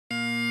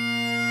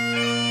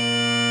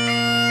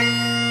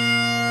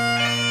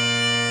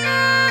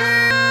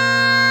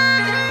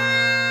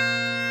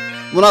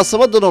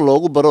munaasabadan oo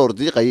loogu baroor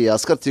diiqayay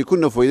askartii ku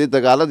nafweyday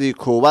dagaaladii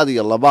koowaad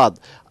iyo labaad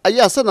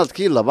ayaa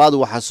sanadkii labaad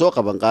waxa soo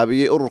qaban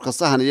qaabiyay ururka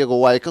sahan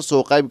iyagoo ay ka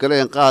soo qayb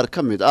galeen qaar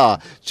ka mid ah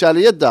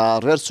jaaliyada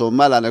reer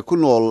Somaliland ee ku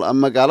nool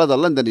magaalada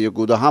London iyo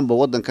guud ahaanba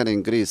wadankan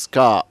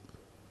Ingiriiska.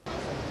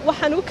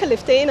 waxaan u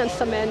kaliftay inaan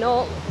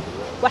sameeyno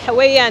waxa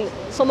weeyaan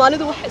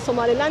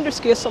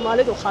Somalilanders iyo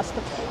Soomaalidu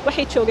khaasatan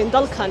waxay joogeen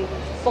dalkan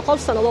 100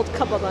 sanadood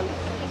ka badan.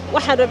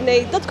 waxaan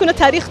rabnay dadkuna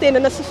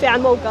taariikhdeena si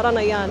fiican ma u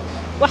garanayaan.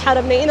 waxaan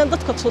rabnay inaan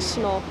dadka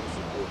tusno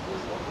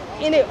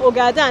inay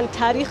ogaadaan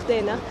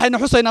taariikhdeena. waxayna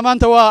xusaynaa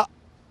maanta waa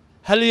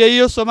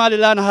haliyeeyo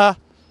Somaliland ah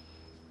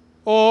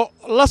oo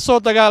la soo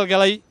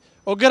dagaalgalay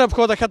oo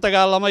garabkooda ka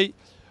dagaalamay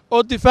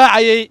oo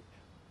difaacayay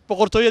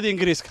boqortooyada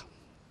Ingiriiska.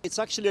 It's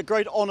actually a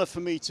great honor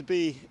for me to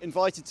be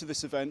invited to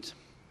this event.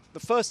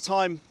 The first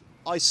time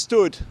I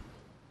stood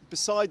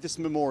beside this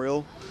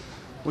memorial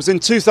was in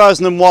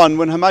 2001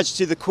 when Her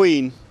Majesty the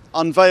Queen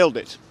unveiled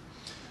it.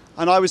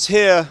 And I was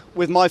here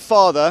with my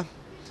father,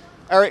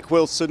 Eric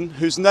Wilson,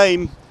 whose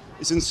name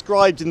is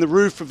inscribed in the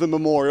roof of the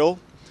memorial.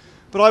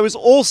 But I was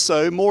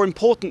also, more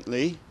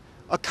importantly,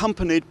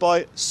 accompanied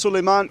by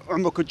Suleiman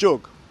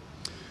Umukajug,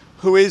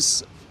 who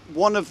is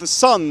one of the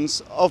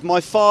sons of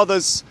my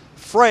father's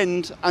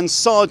friend and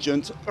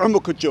sergeant,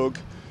 Umukajug,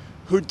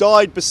 who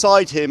died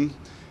beside him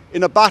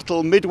in a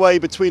battle midway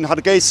between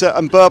Hargeisa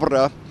and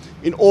Berbera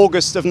in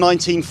August of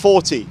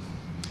 1940.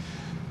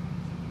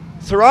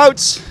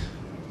 Throughout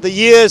the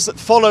years that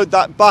followed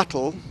that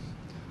battle,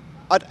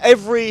 at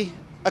every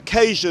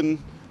occasion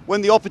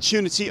when the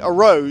opportunity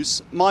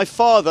arose, my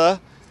father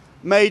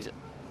made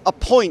a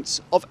point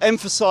of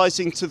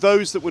emphasizing to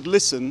those that would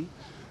listen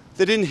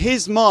that in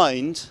his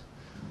mind,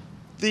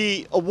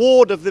 the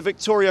award of the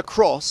Victoria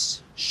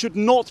Cross should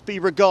not be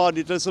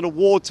regarded as an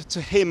award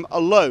to him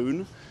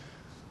alone,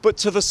 but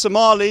to the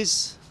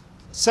Somalis,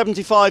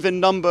 75 in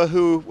number,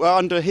 who were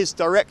under his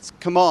direct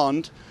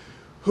command,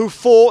 who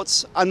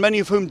fought and many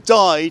of whom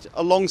died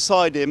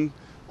alongside him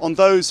on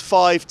those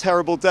 5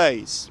 terrible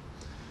days.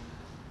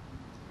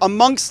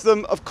 Amongst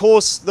them, of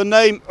course, the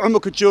name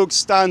Umukajug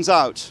stands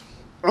out.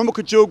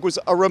 Umukajug was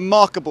a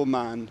remarkable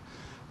man,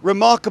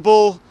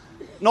 remarkable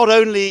not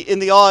only in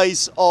the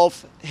eyes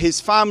of his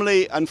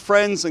family and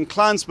friends and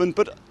clansmen,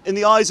 but in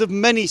the eyes of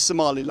many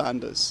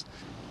Somalilanders.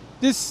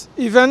 This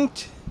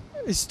event,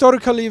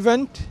 historical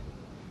event,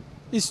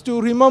 is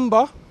to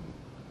remember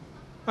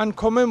and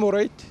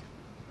commemorate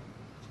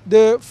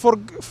the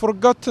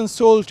forgotten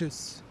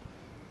soldiers.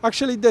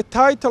 Actually, the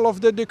title of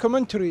the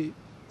documentary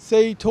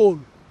says it all.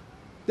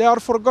 They are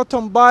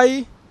forgotten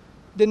by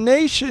the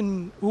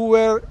nation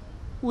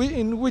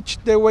in which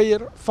they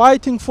were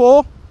fighting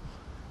for,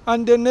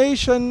 and the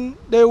nation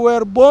they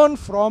were born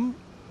from,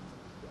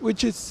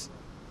 which is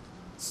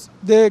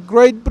the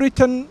Great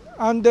Britain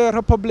and the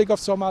Republic of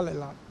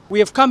Somaliland. We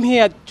have come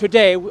here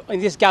today in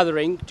this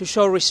gathering to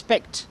show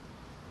respect,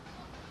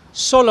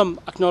 solemn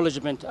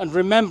acknowledgement and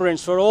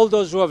remembrance for all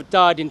those who have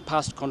died in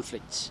past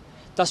conflicts.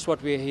 That's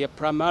what we're here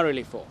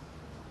primarily for.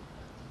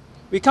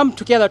 We come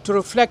together to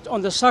reflect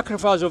on the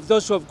sacrifice of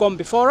those who have gone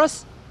before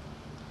us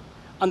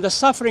and the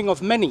suffering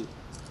of many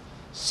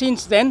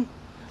since then,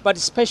 but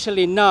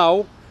especially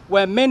now,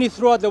 where many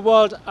throughout the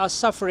world are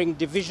suffering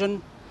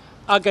division,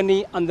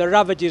 agony, and the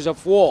ravages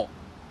of war.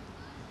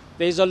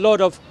 There is a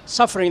lot of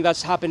suffering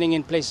that's happening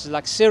in places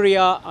like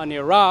Syria and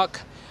Iraq,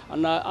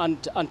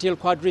 and until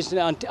quite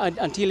recently,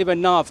 until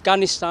even now,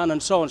 Afghanistan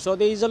and so on. So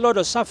there is a lot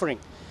of suffering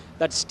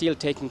that's still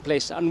taking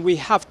place, and we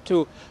have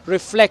to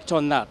reflect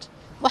on that.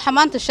 waxaa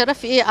maanta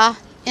sharaf ii ah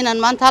inaan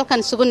maanta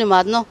halkan isugu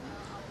nimaadno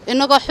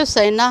inagoo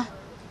xusayna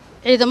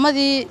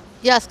ciidamadii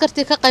iyo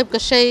askartii ka qayb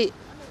gashay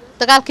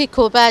dagaalkii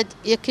koobaad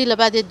iyo kii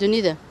labaad ee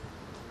dunida.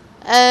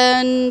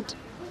 And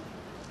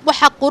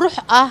waxa qurux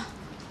ah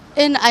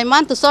in ay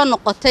maanta soo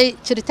noqotay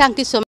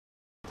jiritaankii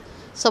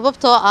Soomaaliland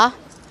sababtoo ah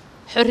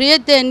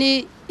xorriyadeennii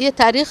iyo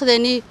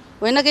taariikhdeennii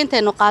waynaga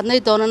intaynu qaadnay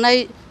doonanay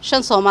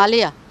 5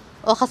 Soomaaliya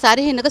oo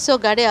khasaarihii naga soo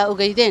gaadhay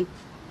ogeydeen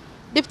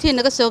dhibtii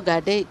naga soo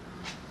gaadhay.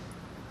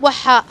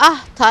 waxa ah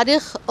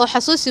taariikh oo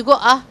xasuusigo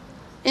ah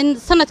in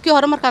sanadkii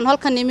hore markaan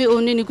halkan nimi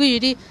oo ninigu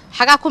yiri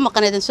xagaa ku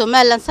maqnaydeen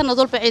Somaliland sanad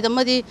walba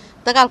ciidamadii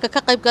dagaalka ka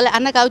qayb galay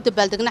annaga u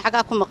dabaaldegna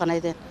xagaa ku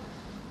maqnaydeen.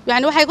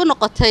 yani waxay igu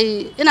noqotay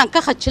inaan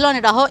ka khajiloon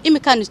idhaaho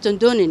imikaan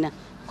istondoonina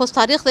koos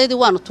taariikhdeedii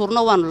waanu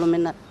tuurno waanu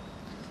lumina.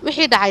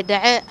 wixii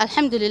dhacay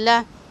alxamdulillah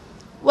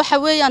waxa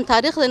weeyaan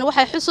taariikhdeena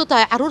waxay xus u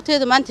tahay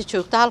caruurteeda maanta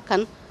joogta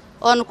halkan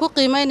oo aan ku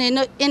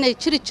qiimeynayno inay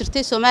jiri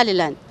jirtay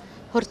Somaliland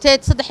horteed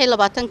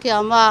 23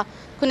 ama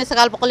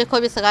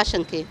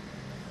 1991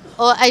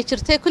 oo ay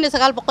jirtay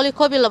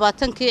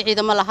 1921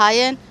 ciidamo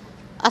lahaayeen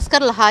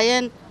askar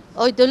lahaayeen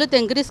oo dawladda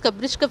Ingiriiska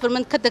British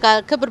government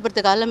ka barbar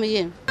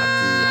dagaalamayeen.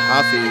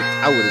 xaafid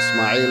Awil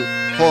Ismaaciil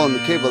Hon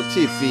Cable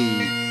TV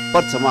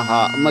bartamaha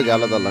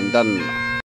magaalada London.